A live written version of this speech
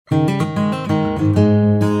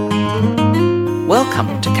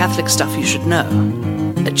Welcome to Catholic Stuff You Should Know,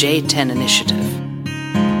 a J10 initiative.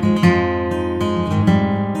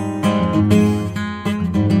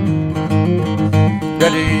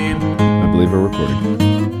 Ready? I believe we're recording.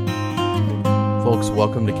 Folks,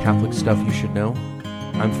 welcome to Catholic Stuff You Should Know.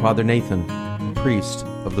 I'm Father Nathan, priest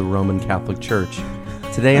of the Roman Catholic Church.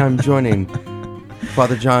 Today I'm joining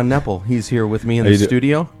Father John Nepple. He's here with me in the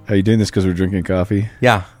studio. Are you doing this because we're drinking coffee?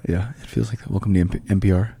 Yeah. Yeah, it feels like that. Welcome to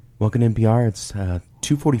NPR. Welcome to NPR. It's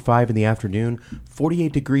 2:45 in the afternoon,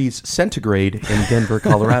 48 degrees centigrade in Denver,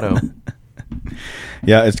 Colorado.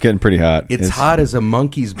 Yeah, it's getting pretty hot. It's hot as a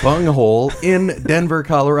monkey's bunghole in Denver,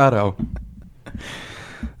 Colorado.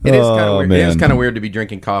 It is kind of weird. It is kind of weird to be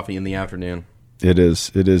drinking coffee in the afternoon. It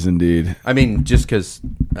is. It is indeed. I mean, just because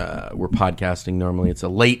we're podcasting normally, it's a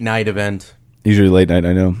late night event. Usually late night,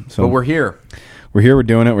 I know. So but we're here. We're here. We're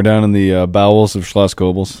doing it. We're down in the bowels of Schloss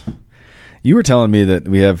Goebbels. You were telling me that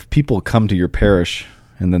we have people come to your parish,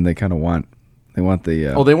 and then they kind of want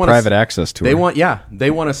the private access to it. They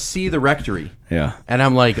want to see the rectory. Yeah. And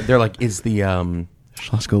I'm like, they're like, is the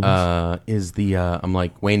Schloss Goebbels? I'm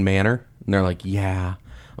like, Wayne Manor? And they're like, yeah.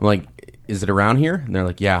 I'm like, is it around here? And they're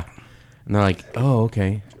like, yeah. And they're like, oh,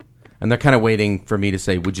 okay. And they're kind of waiting for me to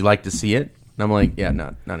say, would you like to see it? And I'm like, yeah,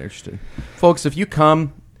 not interested. Folks, if you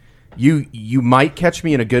come, you might catch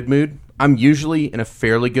me in a good mood. I'm usually in a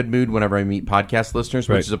fairly good mood whenever I meet podcast listeners,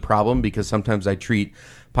 which is a problem because sometimes I treat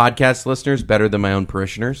podcast listeners better than my own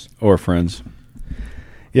parishioners. Or friends.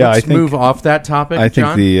 Yeah, Let's move off that topic, I think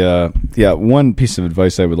John. One piece of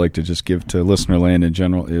advice I would like to just give to listener land in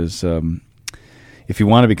general is if you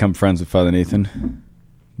want to become friends with Father Nathan,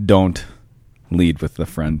 don't lead with the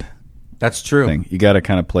friend. That's true. Thing. You got to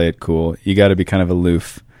kind of play it cool. You got to be kind of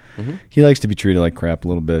aloof. Mm-hmm. He likes to be treated like crap a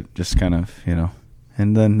little bit, just kind of,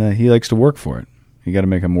 and then he likes to work for it. You got to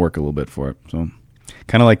make him work a little bit for it. So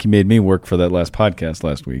kind of like he made me work for that last podcast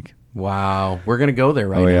last week. Wow. We're going to go there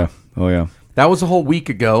right now. Oh, yeah. That was a whole week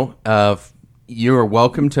ago. You are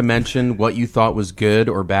welcome to mention what you thought was good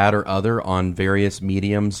or bad or other on various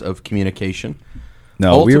mediums of communication.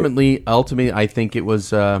 No, ultimately, I think it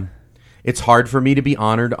was... it's hard for me to be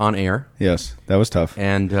honored on air. Yes, that was tough.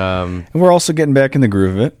 And we're also getting back in the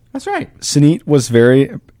groove of it. That's right. Sanit was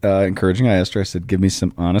very encouraging. I asked her, I said, give me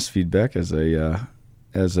some honest feedback as a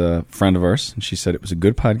friend of ours. And she said it was a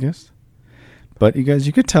good podcast. But you guys,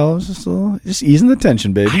 you could tell it was just easing the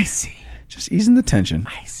tension, baby. I see. Just easing the tension.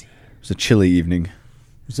 I see. It was a chilly evening. It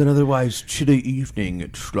was an otherwise chilly evening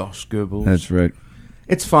at Schloss Goebbels. That's right.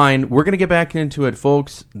 It's fine. We're going to get back into it,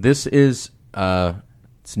 folks. This is...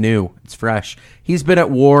 it's new. It's fresh. He's been at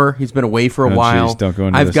war. He's been away for a while. Geez, don't go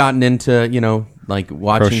into I've this. Gotten into, like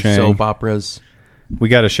watching Crocheting. soap operas. We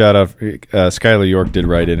got a shout out. Skylar York did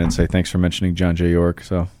write in and say thanks for mentioning John J. York.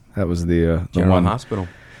 So that was the General one Hospital.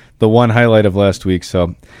 The one highlight of last week.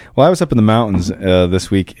 So, well, I was up in the mountains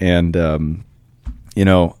this week, and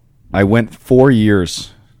I went 4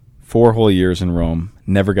 whole years in Rome.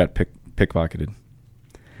 Never got pickpocketed.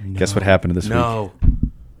 No. Guess what happened this week? No.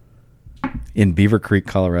 In Beaver Creek,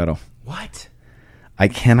 Colorado. What? I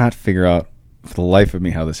cannot figure out for the life of me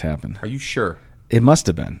how this happened. Are you sure? It must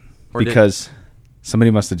have been. Because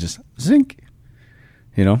somebody must have just zink,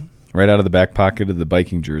 right out of the back pocket of the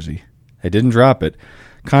biking jersey. I didn't drop it.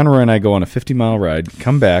 Conroy and I go on a 50-mile ride,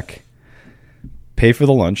 come back, pay for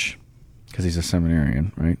the lunch, because he's a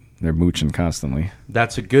seminarian, right? They're mooching constantly.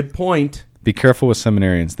 That's a good point. Be careful with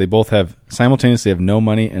seminarians. They both simultaneously have no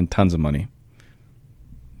money and tons of money.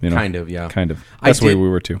 Kind of, yeah. Kind of. That's the way we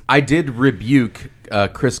were, too. I did rebuke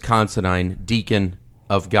Chris Considine, deacon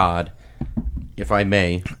of God, if I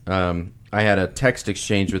may. I had a text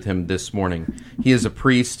exchange with him this morning. He is a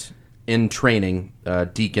priest in training,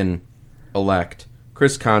 deacon-elect.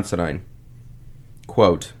 Chris Considine,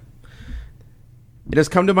 quote, "It has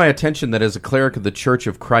come to my attention that as a cleric of the Church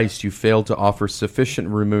of Christ, you failed to offer sufficient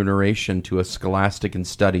remuneration to a scholastic in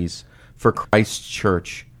studies for Christ's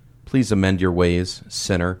church. Please amend your ways,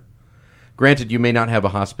 sinner. Granted, you may not have a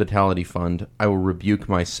hospitality fund. I will rebuke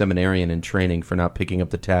my seminarian in training for not picking up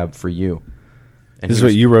the tab for you." And this is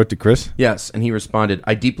what you wrote to Chris? Yes, and he responded,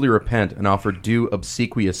 "I deeply repent and offer due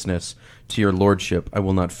obsequiousness to your lordship. I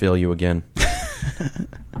will not fail you again."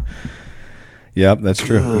 Yep, that's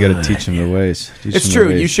true. You got to teach him the ways. It's true.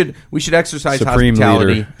 We should exercise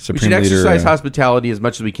hospitality. We should exercise hospitality as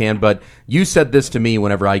much as we can. But you said this to me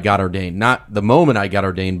whenever I got ordained. Not the moment I got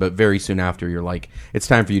ordained, but very soon after. You're like, it's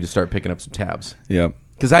time for you to start picking up some tabs. Yep.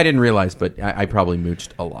 Because I didn't realize, but I probably mooched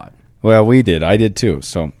a lot. Well, we did. I did too.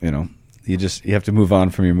 So you have to move on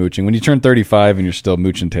from your mooching. When you turn 35 and you're still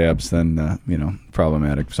mooching tabs, then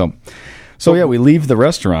problematic. So yeah, we leave the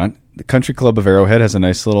restaurant. The Country Club of Arrowhead has a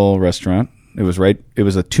nice little restaurant. It was right. It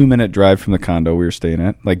was a 2-minute drive from the condo we were staying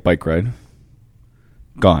at, like bike ride.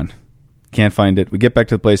 Gone. Can't find it. We get back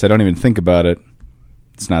to the place. I don't even think about it.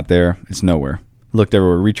 It's not there. It's nowhere. Looked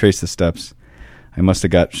everywhere. Retraced the steps. I must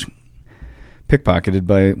have got pickpocketed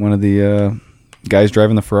by one of the guys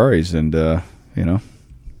driving the Ferraris, and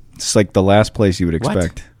it's like the last place you would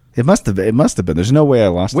expect. What? It must have been. There's no way I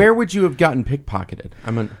lost it. Where would you have gotten pickpocketed?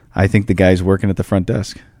 I think the guys working at the front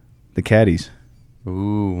desk, the caddies.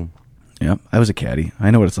 Ooh. Yep, I was a caddy.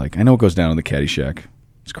 I know what it's like. I know what goes down in the caddy shack.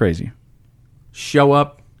 It's crazy. Show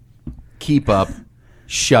up, keep up,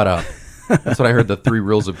 shut up. That's what I heard the 3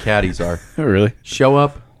 rules of caddies are. Oh, really? Show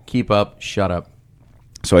up, keep up, shut up.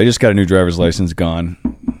 So I just got a new driver's license, gone.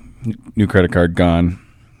 New credit card, gone.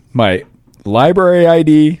 My library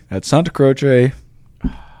ID at Santa Croce,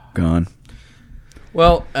 gone.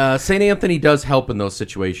 Well, St. Anthony does help in those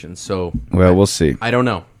situations, so... Well, we'll see. I don't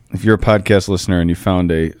know. If you're a podcast listener and you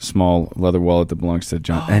found a small leather wallet that belongs to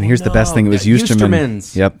John, and here's the best thing: it was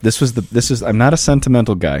Eusterman. Yep, this is. I'm not a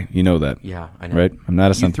sentimental guy. You know that. Yeah, I know. Right? I'm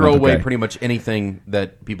not a sentimental guy. You throw away pretty much anything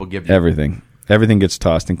that people give you. Everything gets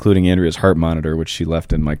tossed, including Andrea's heart monitor, which she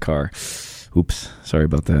left in my car. Oops, sorry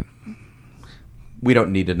about that. We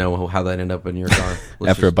don't need to know how that ended up in your car.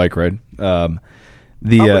 After a bike ride.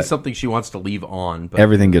 Probably something she wants to leave on. But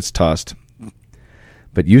everything gets tossed.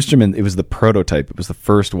 But Eusterman, it was the prototype. It was the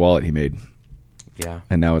first wallet he made. Yeah.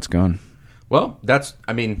 And now it's gone. Well,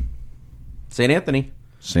 St. Anthony.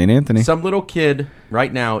 St. Anthony. Some little kid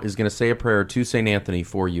right now is going to say a prayer to St. Anthony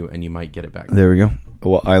for you, and you might get it back. There we go.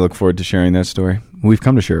 Well, I look forward to sharing that story. We've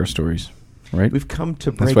come to share our stories, right? We've come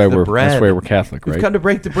to break the bread. That's why we're Catholic, right? We've come to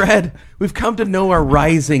break the bread. We've come to know our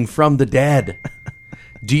rising from the dead.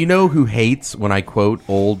 Do you know who hates when I quote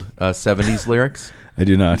old 70s lyrics? I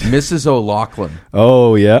do not. Mrs. O'Loughlin.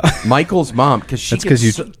 Oh, yeah. Michael's mom. That's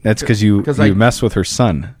because you mess with her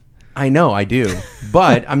son. I know, I do.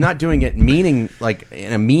 But I'm not doing it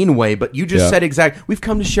in a mean way, but you just said exactly. We've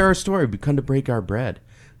come to share our story. We've come to break our bread.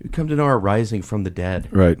 We've come to know our rising from the dead.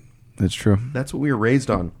 Right. That's true. That's what we were raised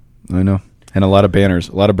on. I know. And a lot of banners,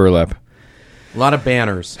 a lot of burlap. A lot of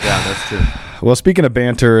banners. Yeah, that's true. Well, speaking of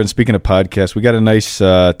banter and speaking of podcasts, we got a nice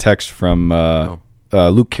text from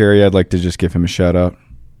Luke Carey. I'd like to just give him a shout out.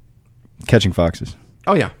 Catching Foxes.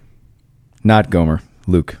 Oh, yeah. Not Gomer.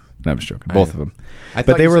 Luke. No, I'm just joking. Both of them.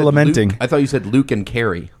 But they were lamenting. I thought you said Luke and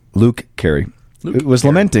Carey. Luke Carey. It was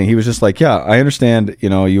lamenting. He was just like, yeah, I understand,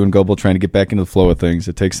 you and Goebel trying to get back into the flow of things.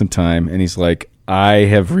 It takes some time. And he's like, I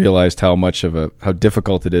have realized how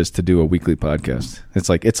difficult it is to do a weekly podcast. It's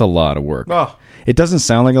like, it's a lot of work. Oh. It doesn't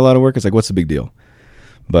sound like a lot of work. It's like, what's the big deal?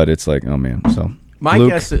 But it's like, oh, man. So,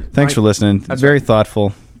 Luke, thanks for listening. Very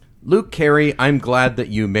thoughtful. Luke Carey, I'm glad that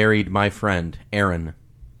you married my friend, Aaron.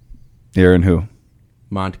 Aaron who?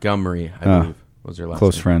 Montgomery, I believe, was your last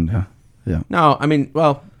close name. Friend, huh? Yeah. No,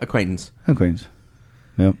 acquaintance. Acquaintance.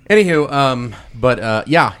 Yep. Anywho,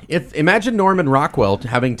 imagine Norman Rockwell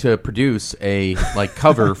having to produce a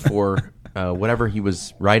cover for whatever he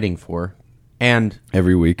was writing for, and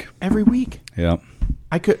every week. Yeah.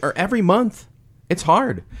 Or every month. It's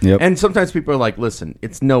hard. Yep. And sometimes people are like, listen,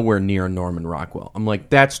 it's nowhere near Norman Rockwell. I'm like,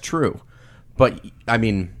 that's true. But,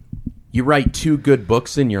 you write 2 good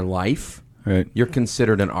books in your life, right? You're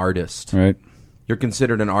considered an artist. Right. You're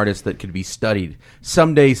considered an artist that could be studied.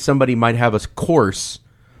 Someday somebody might have a course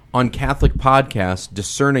on Catholic podcasts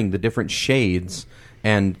discerning the different shades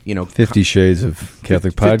and, 50 shades of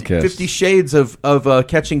Catholic podcasts. 50 shades of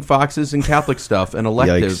catching foxes and Catholic stuff, an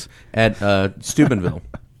elective at Steubenville.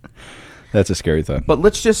 That's a scary thought. But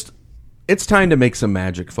it's time to make some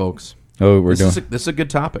magic, folks. Oh, this is a good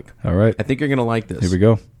topic. All right. I think you're going to like this. Here we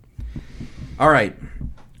go. All right.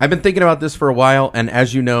 I've been thinking about this for a while, and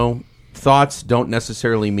as you know, thoughts don't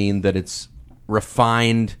necessarily mean that it's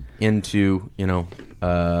refined into,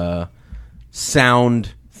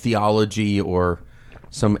 sound theology or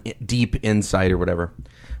some deep insight or whatever.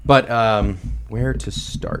 But where to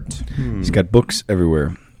start? He's got books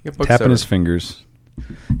everywhere. Tapping his fingers.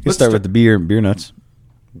 Let's start with the beer nuts.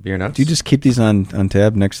 Beer nuts? Do you just keep these on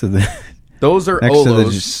tab next to the... Those are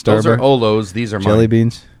Olos. Those are Olos. These are mine. Jelly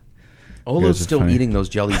beans? Olo's still eating those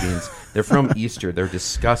jelly beans. They're from Easter. They're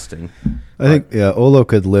disgusting. I think, Olo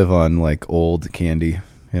could live on, old candy,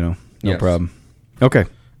 No problem. Okay.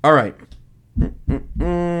 All right.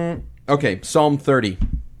 Okay, Psalm 30.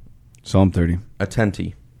 Psalm 30.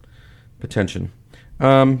 Attention.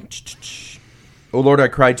 O Lord, I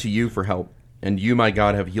cried to you for help, and you, my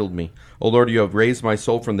God, have healed me. O Lord, you have raised my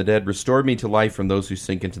soul from the dead, restored me to life from those who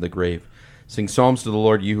sink into the grave. Sing psalms to the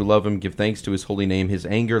Lord, you who love him. Give thanks to his holy name. His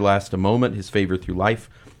anger lasts a moment, his favor through life.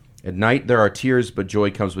 At night there are tears, but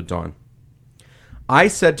joy comes with dawn. I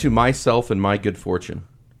said to myself in my good fortune,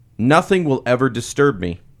 nothing will ever disturb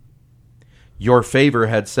me. Your favor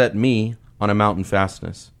had set me on a mountain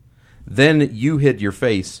fastness. Then you hid your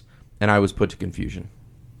face, and I was put to confusion.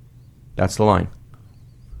 That's the line.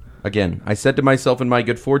 Again, I said to myself in my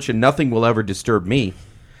good fortune, nothing will ever disturb me.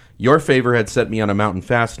 Your favor had set me on a mountain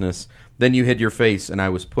fastness. Then you hid your face, and I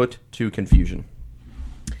was put to confusion.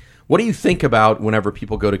 What do you think about whenever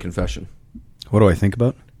people go to confession? What do I think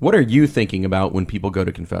about? What are you thinking about when people go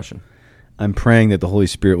to confession? I'm praying that the Holy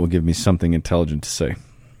Spirit will give me something intelligent to say.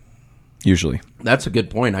 Usually. That's a good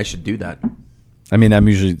point. I should do that. I mean,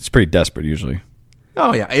 it's pretty desperate usually.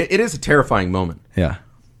 Oh, yeah. It is a terrifying moment. Yeah.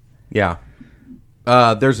 Yeah.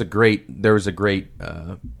 There was a great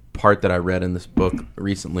part that I read in this book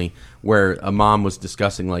recently where a mom was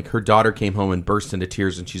discussing, like, her daughter came home and burst into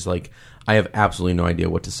tears, and she's like, I have absolutely no idea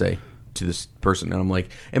what to say to this person. And I'm like,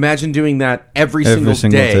 imagine doing that every single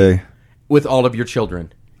day with all of your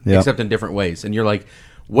children, except in different ways. And you're like,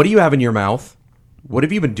 what do you have in your mouth? What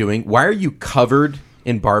have you been doing? Why are you covered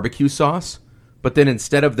in barbecue sauce? But then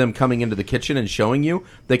instead of them coming into the kitchen and showing you,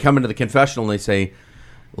 they come into the confessional and they say,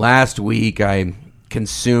 last week I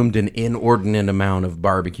consumed an inordinate amount of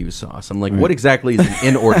barbecue sauce. I'm like, what exactly is an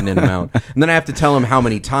inordinate amount? And then I have to tell them how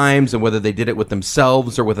many times and whether they did it with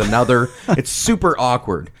themselves or with another. It's super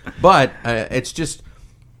awkward. But it's just,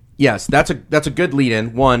 yes, that's a good lead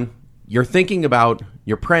in. One, you're praying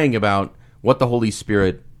about what the Holy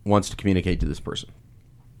Spirit wants to communicate to this person.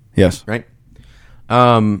 Yes. Right?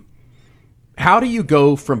 How do you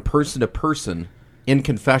go from person to person in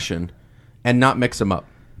confession and not mix them up?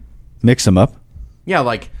 Mix them up? Yeah,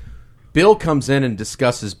 like Bill comes in and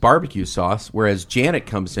discusses barbecue sauce, whereas Janet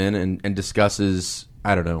comes in and discusses,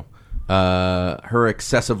 I don't know, her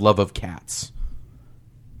excessive love of cats.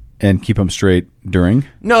 And keep them straight during?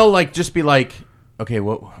 No, like just be like, okay,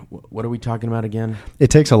 what are we talking about again?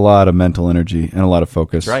 It takes a lot of mental energy and a lot of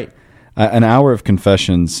focus. That's right. An hour of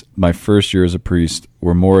confessions my first year as a priest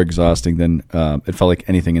were more exhausting than it felt like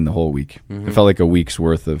anything in the whole week. Mm-hmm. It felt like a week's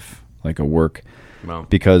worth of like a work. Wow.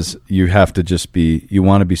 Because you have to just you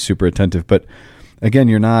want to be super attentive. But again,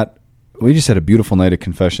 we just had a beautiful night of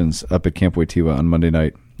confessions up at Camp Waitiva on Monday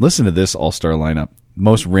night. Listen to this all-star lineup.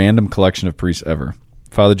 Most random collection of priests ever.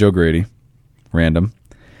 Father Joe Grady, random.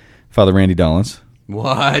 Father Randy Dollins.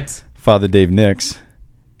 What? Father Dave Nix,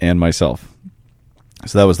 and myself.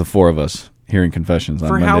 So that was the four of us hearing confessions on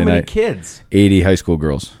Monday night. For how many kids? 80 high school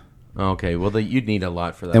girls. Okay, well, you'd need a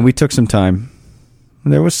lot for that. And we took some time.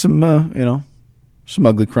 There was some, some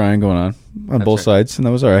ugly crying going on both sides, and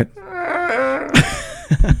that was all right.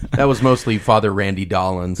 That was mostly Father Randy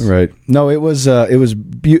Dollins. Right. No, I was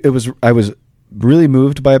really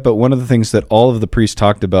moved by it, but one of the things that all of the priests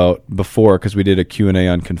talked about before, because we did a Q&A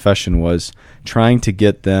on confession, was trying to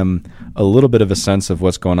get them a little bit of a sense of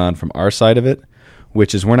what's going on from our side of it,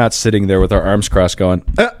 which is we're not sitting there with our arms crossed going,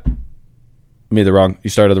 you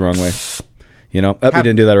started the wrong way. You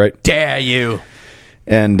didn't do that right. Dare you.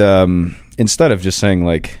 And instead of just saying,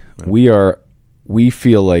 like, we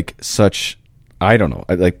feel like such, I don't know,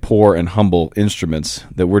 like poor and humble instruments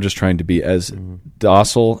that we're just trying to be as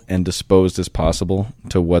docile and disposed as possible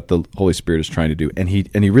to what the Holy Spirit is trying to do. And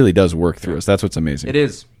he really does work through us. That's what's amazing. It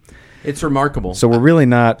is. It's remarkable. So we're really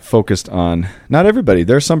not focused on, not everybody.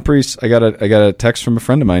 There's some priests. I got a text from a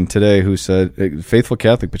friend of mine today who said, faithful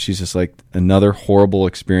Catholic, but she's just like another horrible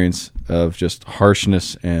experience of just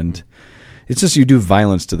harshness, and it's just you do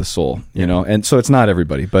violence to the soul, you know. And so it's not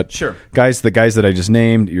everybody, but sure, the guys that I just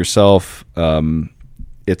named, yourself,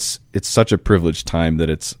 it's such a privileged time that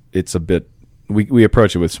it's a bit. We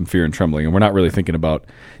approach it with some fear and trembling, and we're not really thinking about,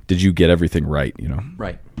 did you get everything right, you know?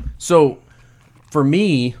 Right. So for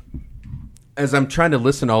me, as I'm trying to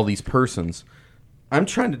listen to all these persons, I'm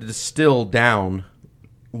trying to distill down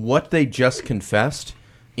what they just confessed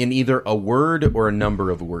in either a word or a number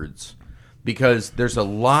of words, because there's a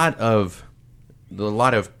lot of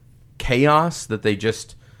chaos that they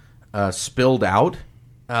just spilled out,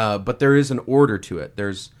 but there is an order to it.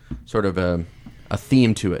 There's sort of a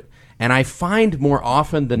theme to it. And I find more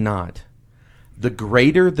often than not, the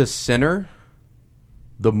greater the sinner,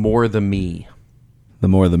 the more the me. The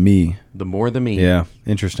more the me. The more the me. Yeah,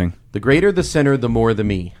 interesting. The greater the sinner, the more the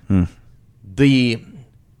me. The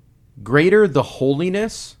greater the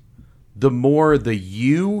holiness, the more the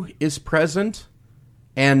you is present,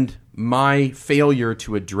 and my failure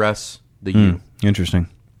to address the you. Interesting.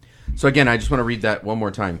 So again, I just want to read that one more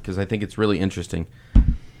time because I think it's really interesting.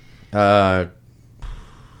 This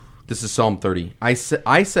is Psalm 30. I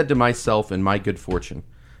said to myself in my good fortune,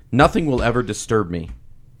 nothing will ever disturb me.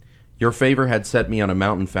 Your favor had set me on a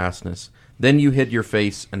mountain fastness. Then you hid your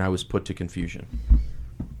face, and I was put to confusion.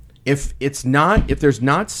 if there's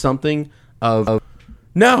not something of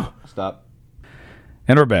no. Stop.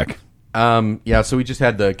 And we're back. Yeah, so we just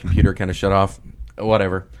had the computer kind of shut off.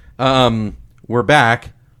 Whatever. We're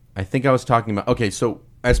back. I think I was talking about... Okay, so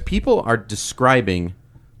as people are describing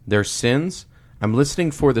their sins, I'm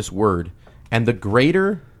listening for this word, and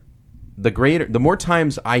the more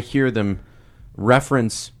times I hear them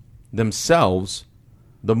reference themselves,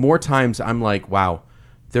 the more times I'm like, wow,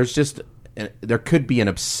 there could be an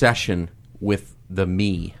obsession with the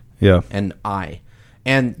me and I.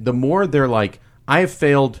 And the more they're like, I have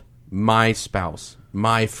failed my spouse,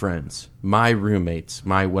 my friends, my roommates,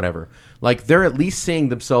 my whatever. Like, they're at least seeing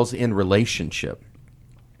themselves in relationship.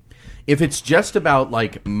 If it's just about,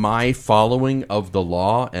 like, my following of the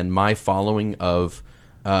law and my following of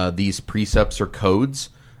these precepts or codes,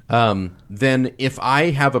 then if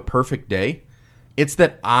I have a perfect day, it's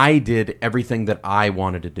that I did everything that I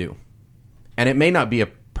wanted to do. And it may not be a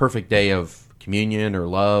perfect day of communion or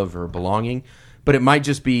love or belonging, but it might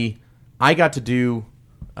just be I got to do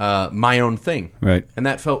my own thing. Right. And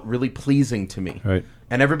that felt really pleasing to me. Right.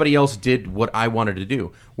 And everybody else did what I wanted to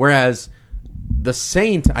do. Whereas the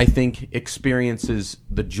saint, I think, experiences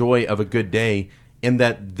the joy of a good day in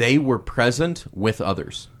that they were present with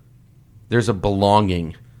others. There's a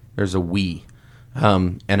belonging. There's a we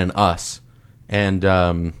and an us. And,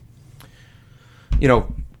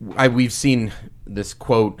 we've seen this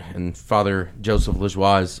quote, and Father Joseph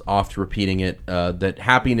Lajoie is oft repeating it, that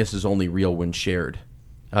happiness is only real when shared.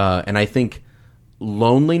 And I think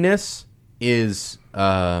loneliness is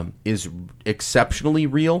exceptionally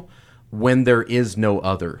real when there is no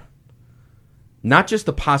other. Not just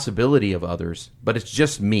the possibility of others, but it's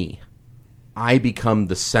just me. I become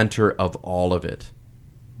the center of all of it.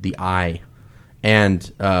 The I.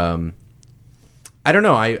 And I don't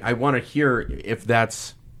know. I want to hear if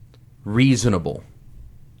that's reasonable.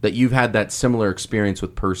 That you've had that similar experience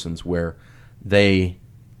with persons where they...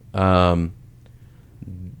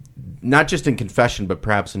 not just in confession, but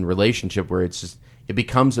perhaps in relationship, where it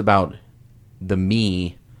becomes about the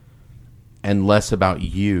me and less about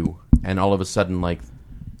you, and all of a sudden, like,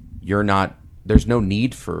 there's no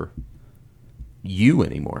need for you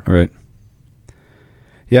anymore. Right.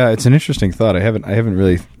 Yeah, it's an interesting thought. I haven't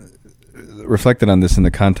really reflected on this in the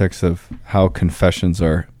context of how confessions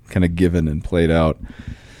are kind of given and played out.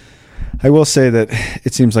 I will say that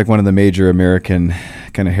it seems like one of the major American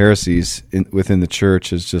kind of heresies within the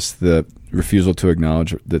church is just the refusal to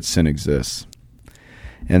acknowledge that sin exists.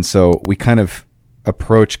 And so we kind of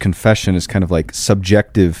approach confession as kind of like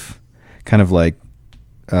subjective, kind of like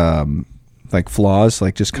flaws,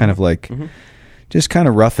 like just kind of like, just kind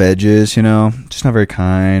of rough edges, just not very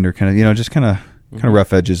kind, or kind of, just kind of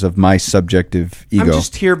rough edges of my subjective ego. I'm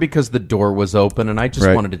just here because the door was open and I just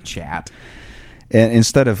wanted to chat. And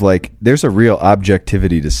instead of like, there's a real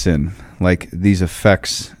objectivity to sin. Like, these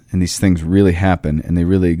effects and these things really happen and they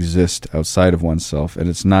really exist outside of oneself. And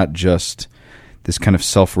it's not just this kind of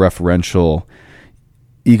self-referential,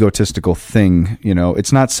 egotistical thing.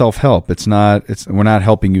 It's not self-help. We're not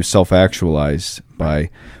helping you self-actualize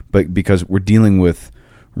but because we're dealing with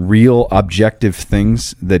real objective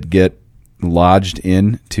things that get lodged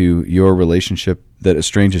into your relationship that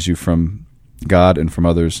estranges you from God and from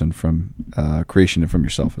others and from creation and from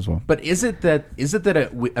yourself as well. But is it that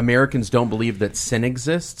Americans don't believe that sin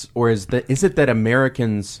exists, or is it that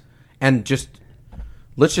Americans, and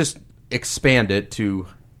let's just expand it to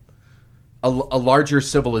a larger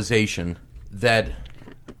civilization, that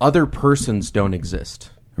other persons don't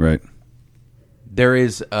exist? Right. There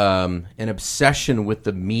is an obsession with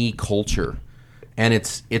the me culture, and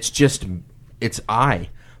it's I.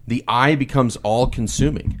 The I becomes all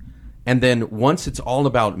consuming. And then once it's all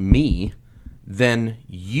about me, then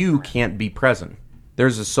you can't be present.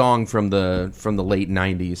 There's a song from the late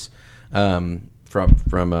 90s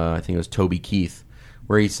from I think it was Toby Keith,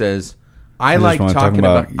 where he says, I like talking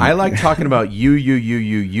about you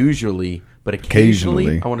usually, but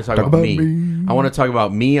occasionally I want to talk about me. I want to talk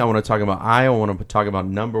about me. I want to talk about I want to talk about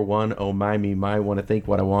number one. Oh my me, my. I want to think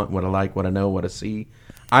what I want, what I like, what I know, what I see.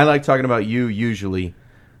 I like talking about you usually.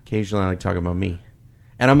 Occasionally I like talking about me.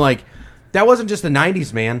 And I'm like, that wasn't just the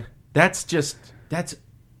 90s, man. That's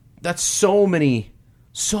so many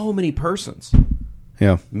persons.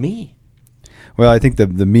 Yeah. Me. Well, I think the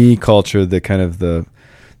me culture, the kind of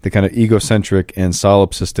egocentric and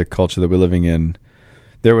solipsistic culture that we're living in,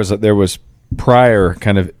 there was prior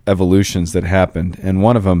kind of evolutions that happened, and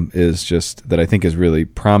one of them is just that I think is really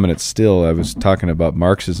prominent still. I was talking about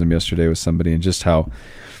Marxism yesterday with somebody, and just how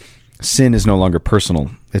sin is no longer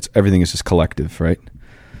personal. Everything is just collective, right?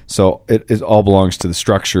 So it all belongs to the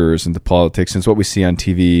structures and the politics, and it's what we see on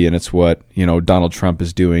TV, and it's what Donald Trump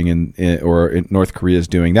is doing or North Korea is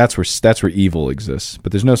doing. That's where evil exists.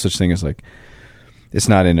 But there's no such thing as like it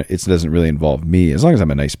doesn't really involve me as long as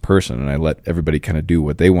I'm a nice person and I let everybody kind of do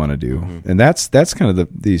what they want to do. Mm-hmm. And that's kind of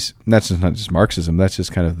that's not just Marxism. That's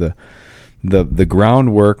just kind of the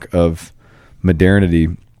groundwork of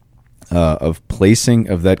modernity, of placing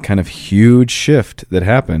of that kind of huge shift that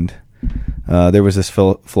happened. There was this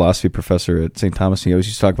philosophy professor at St. Thomas, and he always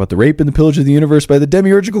used to talk about the rape and the pillage of the universe by the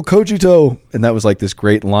demiurgical cogito. And that was like this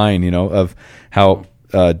great line, of how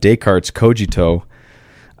Descartes' cogito,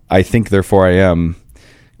 I think, therefore I am,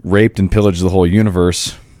 raped and pillaged the whole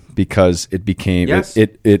universe because it became, yes.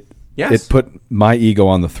 It put my ego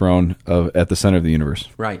on the throne at the center of the universe.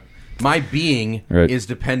 Right. My being is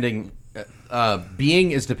dependent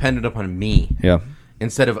upon me. Yeah.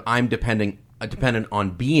 Instead of I'm dependent on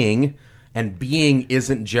being, and being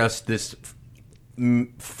isn't just this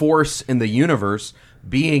force in the universe.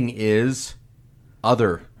 Being is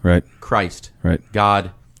other, right? Christ, right?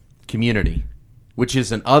 God, community, which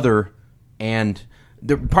is an other. And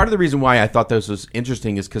part of the reason why I thought this was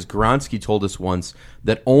interesting is because Gronsky told us once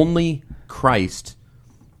that only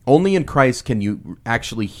in Christ can you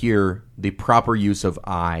actually hear the proper use of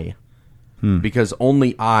I, because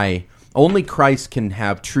only Christ can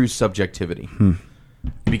have true subjectivity,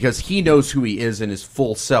 because he knows who he is in his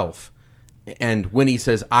full self. And when he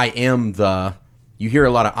says, I am you hear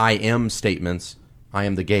a lot of I am statements. I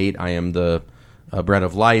am the gate. I am the bread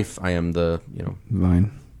of life. I am the,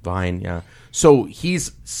 vine. Yeah. So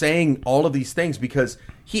he's saying all of these things because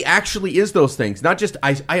he actually is those things. Not just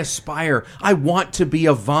I aspire. I want to be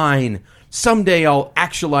a vine. Someday I'll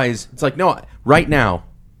actualize. It's like, no, right now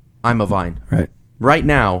I'm a vine. Right. Right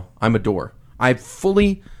now, I'm a door. I'm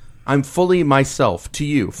fully myself to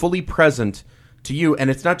you, fully present to you. And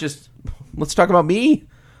it's not just, let's talk about me.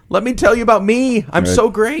 Let me tell you about me. I'm so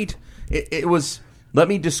great. It was, let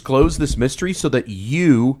me disclose this mystery so that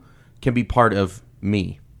you can be part of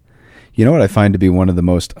me. You know what I find to be one of the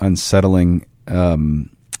most unsettling kind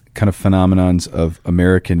of phenomenons of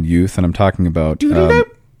American youth, and I'm talking about Teletubbies.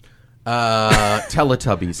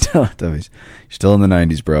 Teletubbies. You're still in the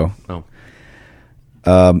 90s, bro. Oh.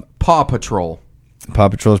 Paw Patrol. Paw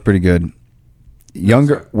Patrol is pretty good.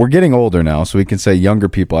 We're getting older now, so we can say younger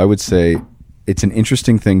people. I would say it's an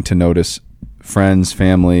interesting thing to notice friends,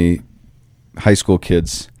 family, high school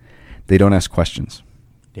kids, they don't ask questions.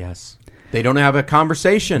 Yes. They don't have a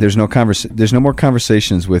conversation. There's no more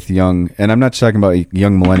conversations with young, and I'm not talking about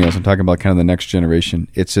young millennials. I'm talking about kind of the next generation.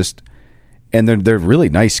 It's just, and they're really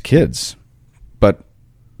nice kids, but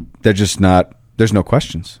they're just not. There's no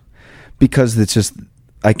questions because it's just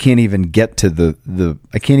I can't even get to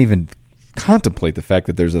I can't even contemplate the fact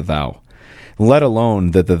that there's a thou, let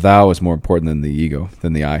alone that the thou is more important than the ego,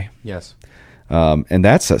 than the I. Yes. And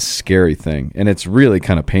that's a scary thing, and it's really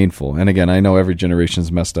kind of painful. And again, I know every generation's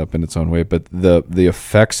messed up in its own way, but the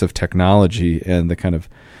effects of technology and the kind of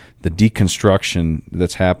the deconstruction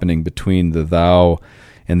that's happening between the thou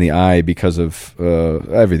and the I because of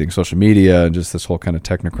everything, social media, and just this whole kind of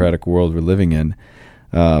technocratic world we're living in.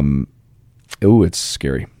 It's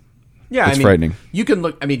scary. Yeah, it's frightening. You can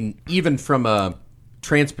look. I mean, even from a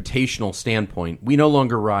transportational standpoint, we no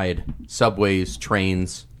longer ride subways,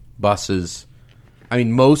 trains, buses. I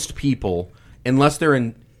mean, most people, unless they're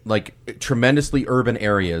in like tremendously urban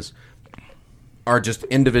areas, are just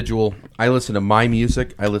individual. I listen to my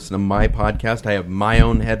music. I listen to my podcast. I have my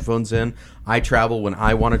own headphones in. I travel when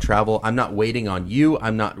I want to travel. I'm not waiting on you.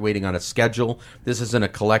 I'm not waiting on a schedule. This isn't a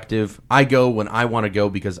collective. I go when I want to go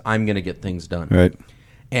because I'm going to get things done. Right.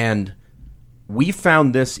 And we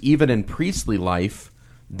found this even in priestly life,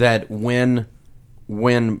 that when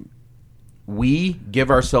we give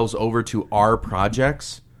ourselves over to our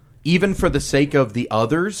projects, even for the sake of the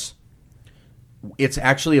others, it's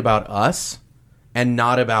actually about us and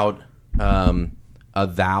not about a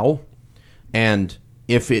thou. And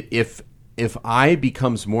if I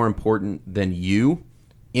becomes more important than you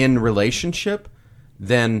in relationship,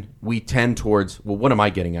 then we tend towards, well, what am I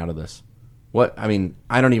getting out of this? I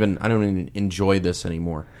don't even enjoy this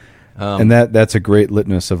anymore. And that's a great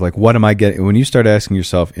litmus of like, what am I getting? When you start asking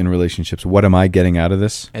yourself in relationships, what am I getting out of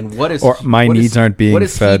this? And what is, or my needs aren't being fed. What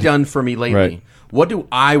has he done for me lately? Right. What do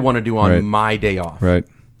I want to do on my day off? Right.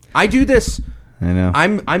 I do this. I know.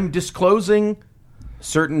 I'm disclosing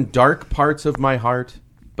certain dark parts of my heart,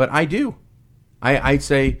 but I do. I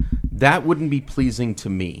say that wouldn't be pleasing to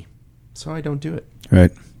me, so I don't do it. Right.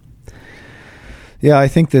 Yeah, I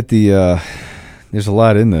think that there's a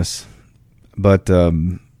lot in this, but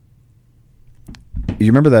you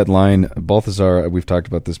remember that line, Balthazar, we've talked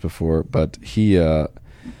about this before, but he, at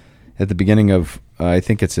the beginning of, I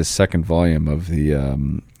think it's his second volume of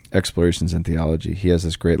the Explorations in Theology, he has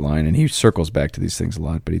this great line, and he circles back to these things a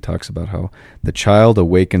lot, but he talks about how the child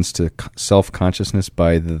awakens to self-consciousness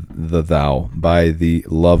by the thou, by the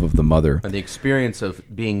love of the mother. And the experience of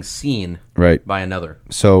being seen right. by another.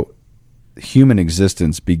 So human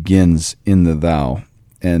existence begins in the thou,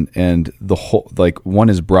 and the whole, like, one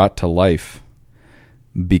is brought to life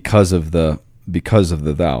because of the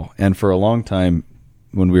thou. And for a long time,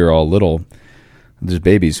 when we were all little, there's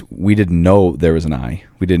babies, we didn't know there was an I.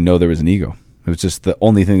 We didn't know there was an ego. It was just the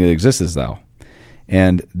only thing that exists is thou.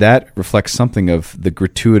 And that reflects something of the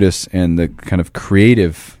gratuitous and the kind of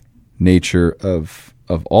creative nature of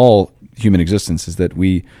all human existence, is that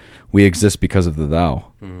we exist because of the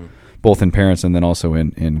thou, both in parents and then also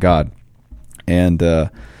in God. And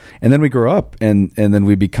then we grow up and then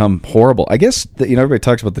we become horrible. I guess that, everybody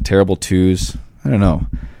talks about the terrible twos. I don't know.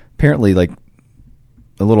 Apparently, like,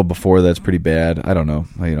 a little before that's pretty bad. I don't know.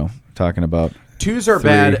 Talking about twos are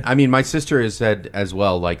bad. I mean, my sister has said as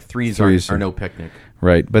well, like threes are no picnic.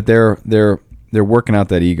 Right, but they're working out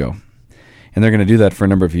that ego, and they're going to do that for a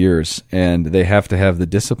number of years, and they have to have the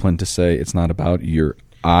discipline to say it's not about your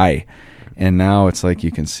I. And now it's like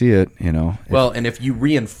you can see it. Well, and if you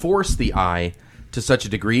reinforce the I to such a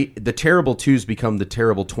degree, the terrible twos become the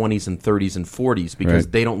terrible 20s and 30s and 40s because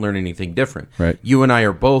right. they don't learn anything different. Right. You and I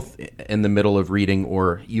are both in the middle of reading,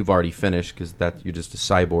 or you've already finished because you're just a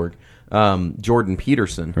cyborg, Jordan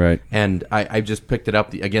Peterson. Right. And I just picked it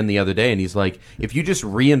up again the other day, and he's like, if you just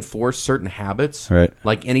reinforce certain habits, right.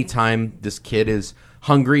 like anytime this kid is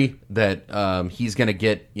hungry, that he's going to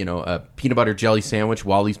get a peanut butter jelly sandwich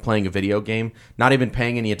while he's playing a video game, not even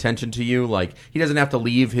paying any attention to you. Like, he doesn't have to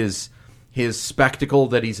leave his spectacle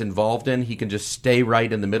that he's involved in. He can just stay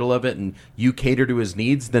right in the middle of it, and you cater to his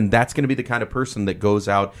needs. Then that's going to be the kind of person that goes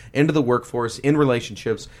out into the workforce, in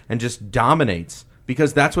relationships, and just dominates,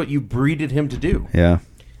 because that's what you breeded him to do. Yeah.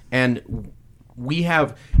 And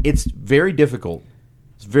it's very difficult.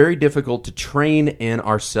 It's very difficult to train in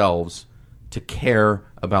ourselves to care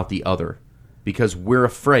about the other, because we're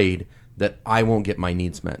afraid that I won't get my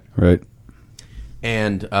needs met. Right.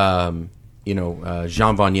 And,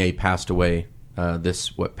 Jean Vanier passed away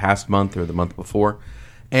past month or the month before.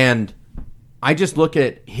 And I just look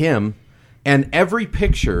at him, and every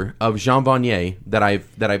picture of Jean Vanier that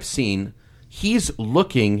I've seen, he's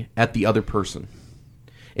looking at the other person.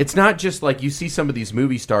 It's not just like you see some of these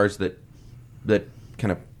movie stars that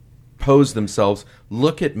kind of pose themselves,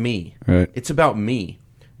 look at me. Right. It's about me.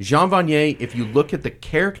 Jean Vanier, if you look at the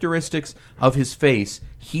characteristics of his face,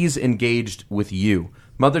 he's engaged with you.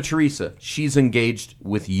 Mother Teresa, she's engaged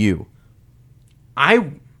with you.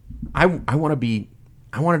 I want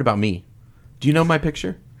it about me. Do you know my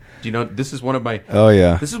picture? Do you know this is one of my Oh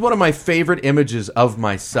yeah. This is one of my favorite images of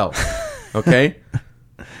myself. Okay?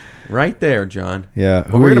 Right there, John. Yeah.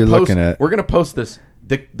 Who are you looking at? We're going to post this.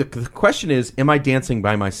 The question is, am I dancing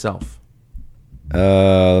by myself?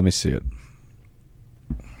 Let me see it.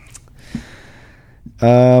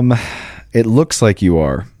 It looks like you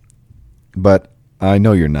are, but I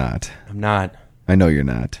know you're not. I'm not. I know you're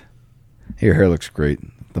not. Your hair looks great.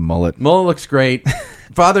 The mullet. Mullet looks great.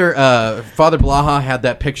 Father Blaha had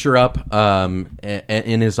that picture up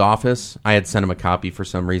in his office. I had sent him a copy for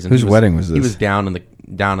some reason. Whose wedding was this? He was down in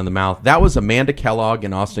the mouth. That was Amanda Kellogg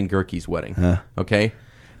and Austin Gerke's wedding. Okay,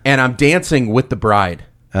 and I'm dancing with the bride.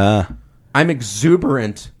 I'm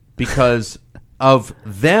exuberant because of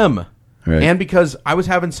them, right. And because I was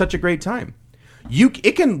having such a great time.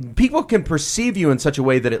 People can perceive you in such a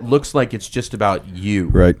way that it looks like it's just about you,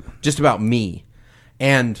 right? Just about me.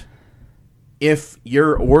 And if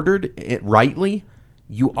you're ordered it rightly,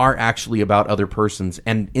 you are actually about other persons.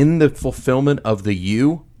 And in the fulfillment of the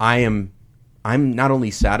you, I'm not only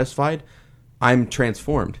satisfied, I'm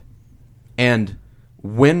transformed. And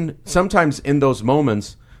when sometimes in those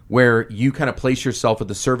moments where you kind of place yourself at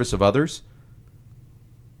the service of others,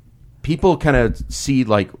 people kind of see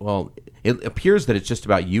like, well, it appears that it's just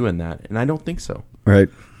about you in that. And I don't think so. Right.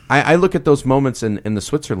 I look at those moments in the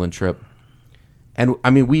Switzerland trip, and I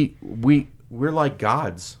mean, we're like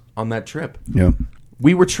gods on that trip. Yeah.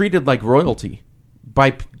 We were treated like royalty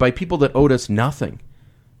by people that owed us nothing.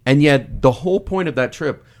 And yet the whole point of that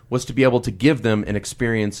trip was to be able to give them an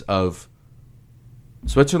experience of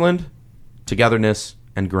Switzerland, togetherness,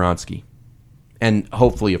 and Goransky, and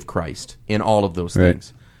hopefully of Christ in all of those right.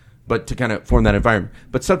 things. But to kind of form that environment.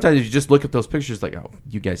 But sometimes you just look at those pictures like, oh,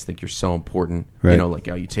 you guys think you're so important. Right. You know, like,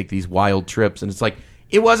 oh, you take these wild trips. And it's like,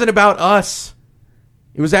 it wasn't about us.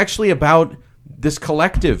 It was actually about this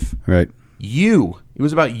collective. Right. you. It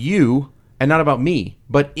was about you and not about me.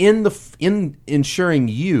 But in ensuring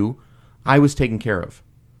you, I was taken care of.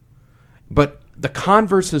 But the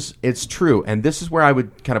converse is it's true, and this is where I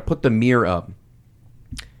would kind of put the mirror up.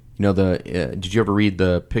 You know, did you ever read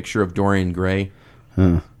the Picture of Dorian Gray?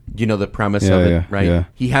 Do you know the premise of it, right? Yeah.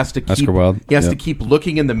 He has to Oscar Wilde. to keep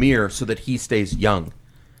looking in the mirror so that he stays young.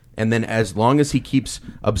 And then as long as he keeps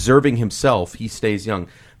observing himself, he stays young.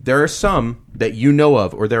 There are some that you know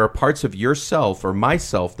of, or there are parts of yourself or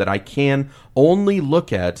myself that I can only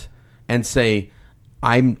look at and say,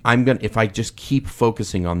 I'm gonna, if I just keep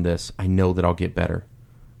focusing on this, I know that I'll get better.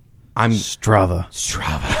 Strava.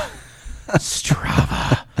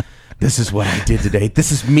 This is what I did today.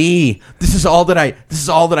 This is me. This is all that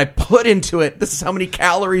I put into it. This is how many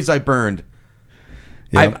calories I burned.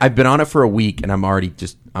 Yep. I've been on it for a week, and I'm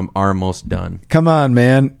almost done. Come on,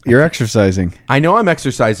 man. You're exercising. I know I'm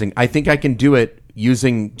exercising. I think I can do it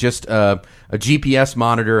using just a GPS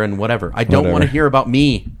monitor and whatever. I don't want to hear about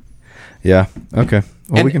me. Yeah. Okay.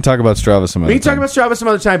 Well, we can talk about Strava some other time. We can talk about Strava some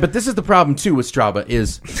other time, but this is the problem, too, with Strava,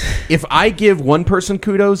 is if I give one person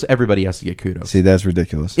kudos, everybody has to get kudos. See, that's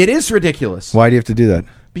ridiculous. It is ridiculous. Why do you have to do that?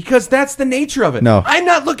 Because that's the nature of it. No. I'm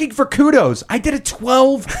not looking for kudos. I did a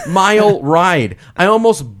 12-mile ride. I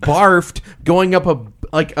almost barfed going up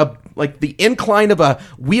like the incline of a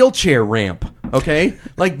wheelchair ramp. Okay?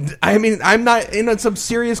 Like, I mean, I'm not in some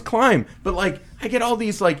serious climb, but like, I get all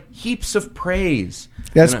these like heaps of praise.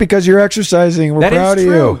 That's because you're exercising. We're proud of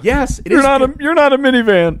you. Yes, it you're is. You're not a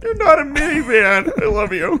minivan. You're not a minivan. I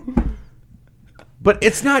love you. But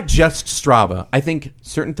it's not just Strava. I think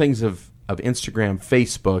certain things of Instagram,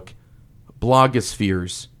 Facebook,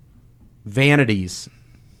 blogospheres, vanities,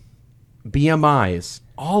 BMIs,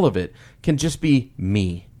 all of it can just be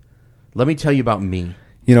me. Let me tell you about me.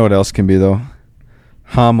 You know what else can be, though?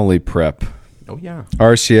 Homily prep. Oh, yeah.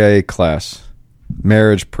 RCIA class.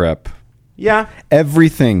 Marriage prep. Yeah.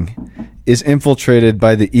 Everything is infiltrated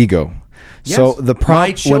by the ego. Yes. So the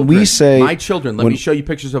problem when we say my children, let me show you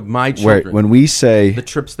pictures of my children. Right, when we say the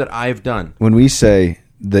trips that I've done. When we say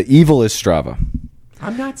the evil is Strava.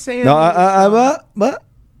 I'm not saying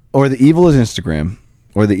or the evil is Instagram,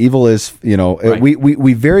 or the evil is, right.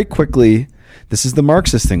 we very quickly, this is the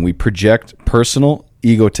Marxist thing, we project personal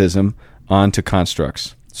egotism onto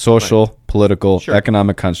constructs. Social, right. Political,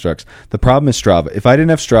 economic constructs. The problem is Strava. If I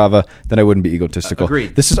didn't have Strava, then I wouldn't be egotistical.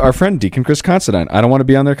 Agreed. This is our friend Deacon Chris Considine. I don't want to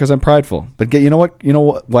be on there because I'm prideful. But you know what? You know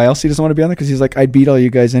what? Why else he doesn't want to be on there? Because he's like, I'd beat all you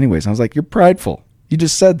guys anyways. And I was like, you're prideful. You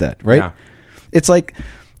just said that, right? Yeah. It's like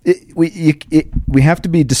we have to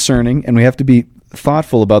be discerning and we have to be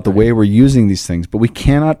thoughtful about the way we're using these things. But we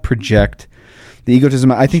cannot project the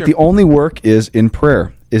egotism. I think the only work is in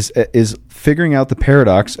prayer. Is figuring out the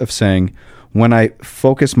paradox of saying, when I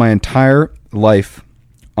focus my entire life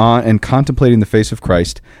on and contemplating the face of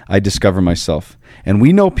Christ, I discover myself. And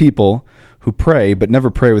we know people who pray but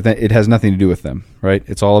never pray with it. It has nothing to do with them, right?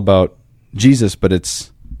 It's all about Jesus, but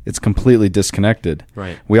it's completely disconnected.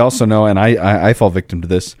 Right. We also know, and I fall victim to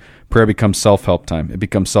this, prayer becomes self-help time. It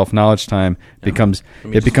becomes self-knowledge time. Yeah.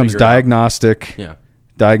 It becomes diagnostic. Yeah.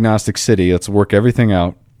 Diagnostic city. Let's work everything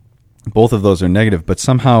out. Both of those are negative, but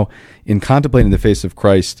somehow in contemplating the face of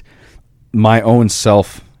Christ, my own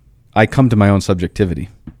self, I come to my own subjectivity.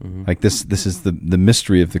 Mm-hmm. Like this is the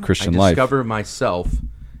mystery of the Christian life. I discover myself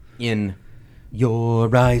in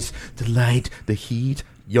your eyes, the light, the heat,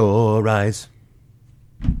 your eyes.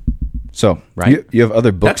 So, right? You have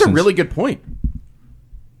other books. That's a really good point.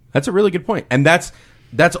 That's a really good point. And that's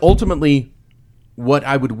ultimately what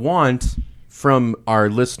I would want from our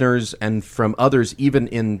listeners and from others, even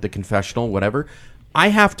in the confessional, whatever. I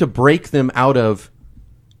have to break them out of,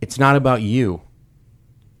 it's not about you.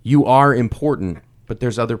 You are important, but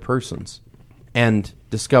there's other persons. And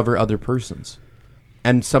discover other persons.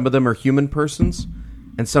 And some of them are human persons,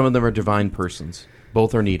 and some of them are divine persons.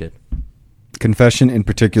 Both are needed. Confession in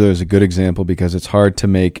particular is a good example because it's hard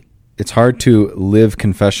to live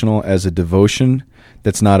confessional as a devotion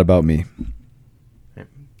that's not about me.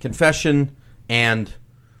 Confession and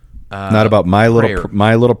not about my prayer.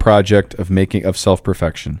 little project of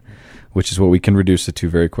self-perfection, which is what we can reduce it to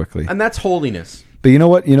very quickly. And that's holiness. But you know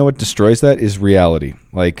what destroys that is reality.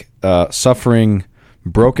 Like suffering,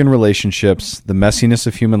 broken relationships, the messiness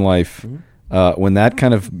of human life. Mm-hmm. When that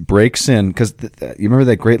kind of breaks in, because you remember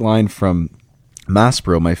that great line from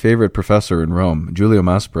Maspero, my favorite professor in Rome, Giulio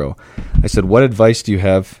Maspero. I said, what advice do you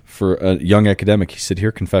have for a young academic? He said,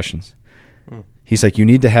 here, confessions. He's like, you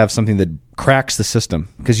need to have something that cracks the system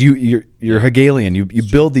because you're Hegelian. You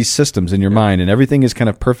build these systems in your mind and everything is kind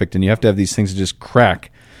of perfect and you have to have these things that just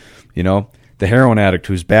crack, the heroin addict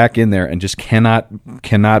who's back in there and just cannot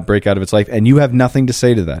break out of its life, and you have nothing to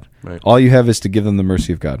say to that. Right. All you have is to give them the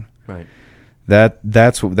mercy of God. Right.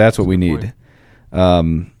 That's what we need.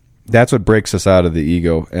 That's what breaks us out of the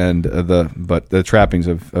ego and the trappings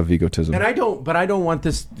of egotism. And I don't want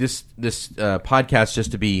this podcast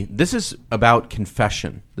just to be. This is about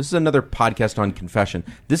confession. This is another podcast on confession.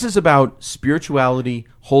 This is about spirituality,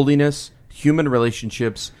 holiness, human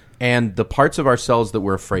relationships, and the parts of ourselves that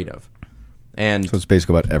we're afraid of. And so it's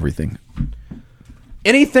basically about everything.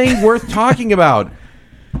 Anything worth talking about.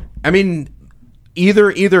 I mean,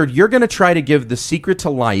 either you're going to try to give the secret to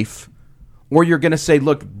life, or you're going to say,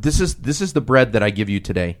 look, this is the bread that I give you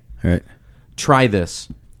today. Right. Try this.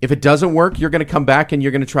 If it doesn't work, you're going to come back and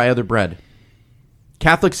you're going to try other bread.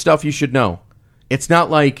 Catholic stuff you should know. It's not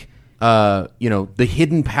like the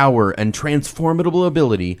hidden power and transformable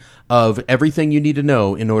ability of everything you need to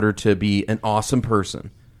know in order to be an awesome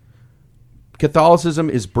person. Catholicism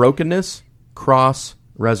is brokenness, cross,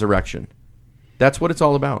 resurrection. That's what it's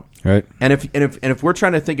all about. Right. And if we're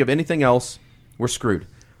trying to think of anything else, we're screwed.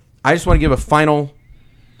 I just want to give a final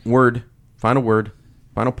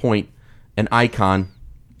point, an icon.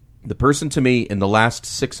 The person to me in the last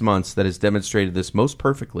 6 months that has demonstrated this most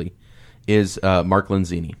perfectly is Mark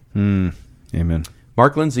Lenzini. Amen.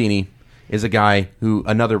 Mark Lenzini is a guy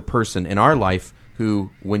another person in our life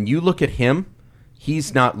who, when you look at him,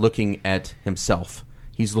 he's not looking at himself.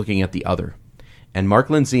 He's looking at the other. And Mark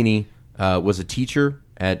Lenzini was a teacher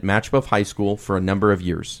at Matchbuff High School for a number of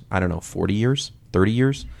years. I don't know, 40 years, 30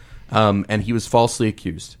 years. And he was falsely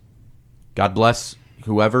accused. God bless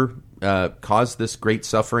whoever caused this great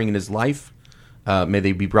suffering in his life. May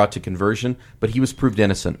they be brought to conversion. But he was proved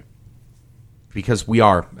innocent. Because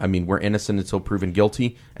we're innocent until proven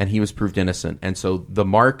guilty, and he was proved innocent. And so the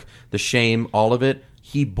mark, the shame, all of it,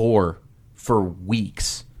 he bore for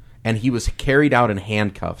weeks. And he was carried out in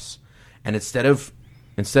handcuffs. And instead of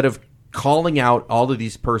calling out all of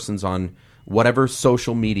these persons on whatever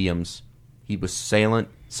social mediums, he was silent,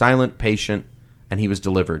 patient, and he was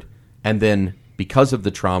delivered. And then because of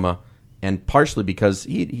the trauma, and partially because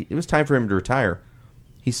it was time for him to retire,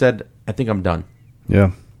 he said, I think I'm done.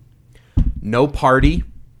 Yeah. No party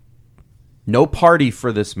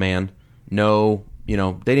for this man. No, they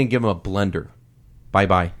didn't give him a blender.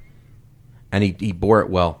 Bye-bye. And he bore it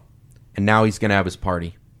well. And now he's going to have his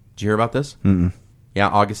party. Did you hear about this? Mm-mm. Yeah,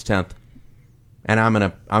 August 10th. And I'm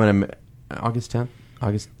going to August 10th?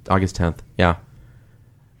 August 10th. Yeah.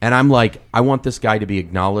 And I'm like, I want this guy to be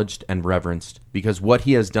acknowledged and reverenced because what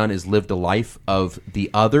he has done is lived a life of the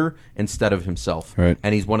other instead of himself. Right.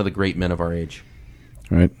 And he's one of the great men of our age.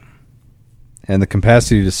 Right. And the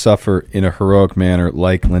capacity to suffer in a heroic manner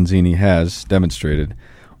like Lenzini has demonstrated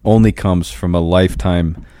only comes from a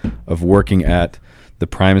lifetime of working at the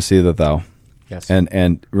primacy of the thou. Yes.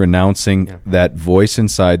 And renouncing that voice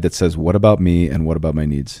inside that says, what about me and what about my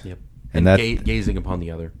needs? Yep. And that that gazing upon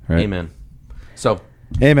the other. Right. Amen. So,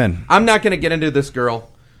 amen. I'm not going to get into this girl.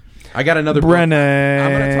 I got another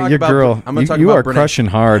Brene, your girl. You are crushing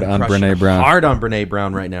hard on Brene Brown. Hard on Brene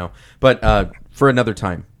Brown right now. But for another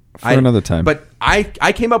time. Another time. But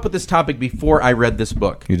I came up with this topic before I read this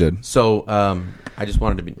book. You did. So I just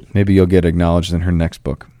wanted to be. Maybe you'll get acknowledged in her next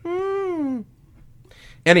book.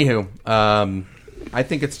 Anywho, I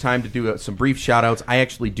think it's time to do some brief shout-outs. I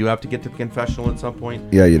actually do have to get to the confessional at some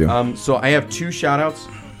point. Yeah, you do. So I have 2 shout-outs.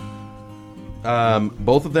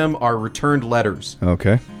 Both of them are returned letters.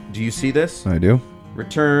 Okay. Do you see this? I do.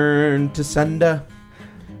 Return to sender.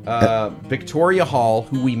 Victoria Hall,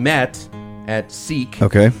 who we met at Seek.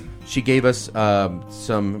 Okay. She gave us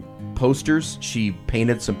some posters. She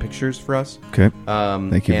painted some pictures for us. Okay.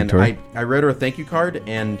 Thank you, and Victoria. I wrote her a thank you card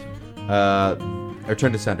and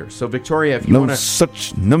return to sender. So Victoria, if you want to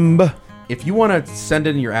such number. If you want to send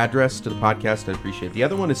in your address to the podcast, I'd appreciate it. The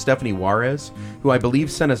other one is Stephanie Juarez, who I believe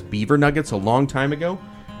sent us beaver nuggets a long time ago.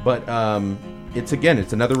 But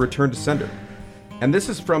it's another return to sender. And this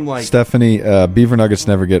is from Stephanie, beaver nuggets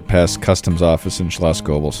never get past customs office in Schloss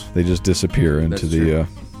Goebbels. They just disappear into the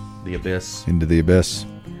abyss. Into the abyss.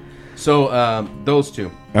 So those 2.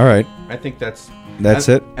 All right. I think that's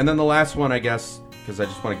it. And then the last one, I guess, because I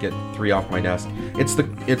just want to get 3 off my desk. It's the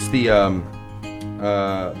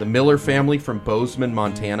Miller family from Bozeman,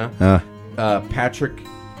 Montana. Patrick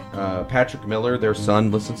Miller, their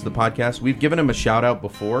son, listens to the podcast. We've given him a shout out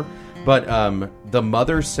before, but the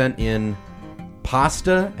mother sent in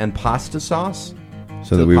pasta and pasta sauce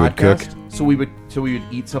so that we would cook. So we would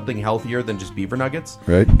eat something healthier than just beaver nuggets.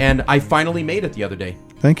 Right. And I finally made it the other day.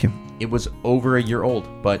 Thank you. It was over a year old,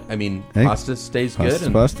 but I mean, pasta stays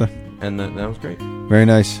good. Pasta. and that was great. Very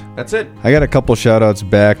nice. That's it. I got a couple shout-outs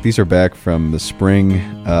back. These are back from the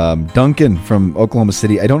spring. Duncan from Oklahoma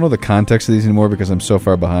City. I don't know the context of these anymore because I'm so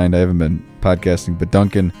far behind. I haven't been podcasting. But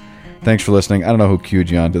Duncan, thanks for listening. I don't know who cued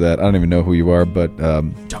you onto that. I don't even know who you are, but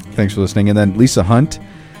thanks for listening. And then Lisa Hunt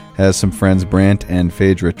has some friends, Brant and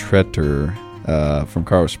Phaedra Tretter from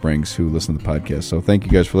Colorado Springs, who listen to the podcast. So thank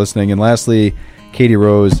you guys for listening. And lastly, Katie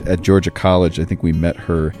Rose at Georgia College. I think we met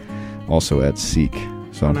her also at Seek.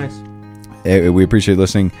 So nice. We appreciate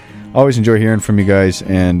listening. Always enjoy hearing from you guys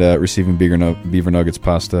and receiving beaver nuggets,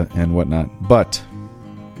 pasta, and whatnot. But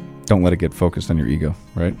don't let it get focused on your ego,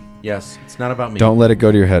 right? Yes, it's not about me. Don't let it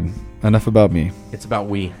go to your head. Enough about me. It's about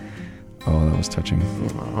we. Oh, that was touching.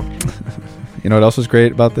 You know what else was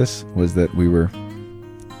great about this? Was that we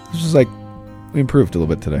improved a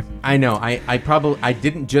little bit today. I know. I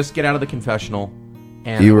didn't just get out of the confessional.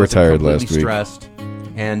 And you were tired last week. Stressed,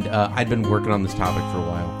 and I'd been working on this topic for a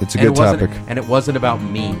while. It's a good topic. And it wasn't about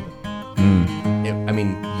me.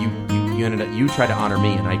 You tried to honor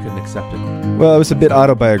me, and I couldn't accept it. Well, it was a bit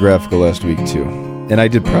autobiographical last week, too. And I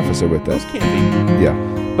did preface it with that. Those can be. Yeah.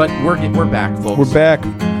 But we're back, folks. We're back.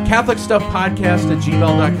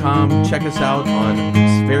 CatholicStuffPodcast@gmail.com. Check us out on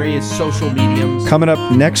various social mediums. Coming up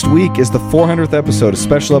next week is the 400th episode, a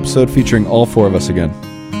special episode featuring all four of us again.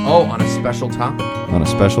 Oh, on a special topic. On a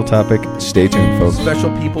special topic. Stay tuned, folks.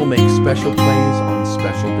 Special people make special plays on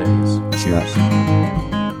special days. Cheers. Yeah.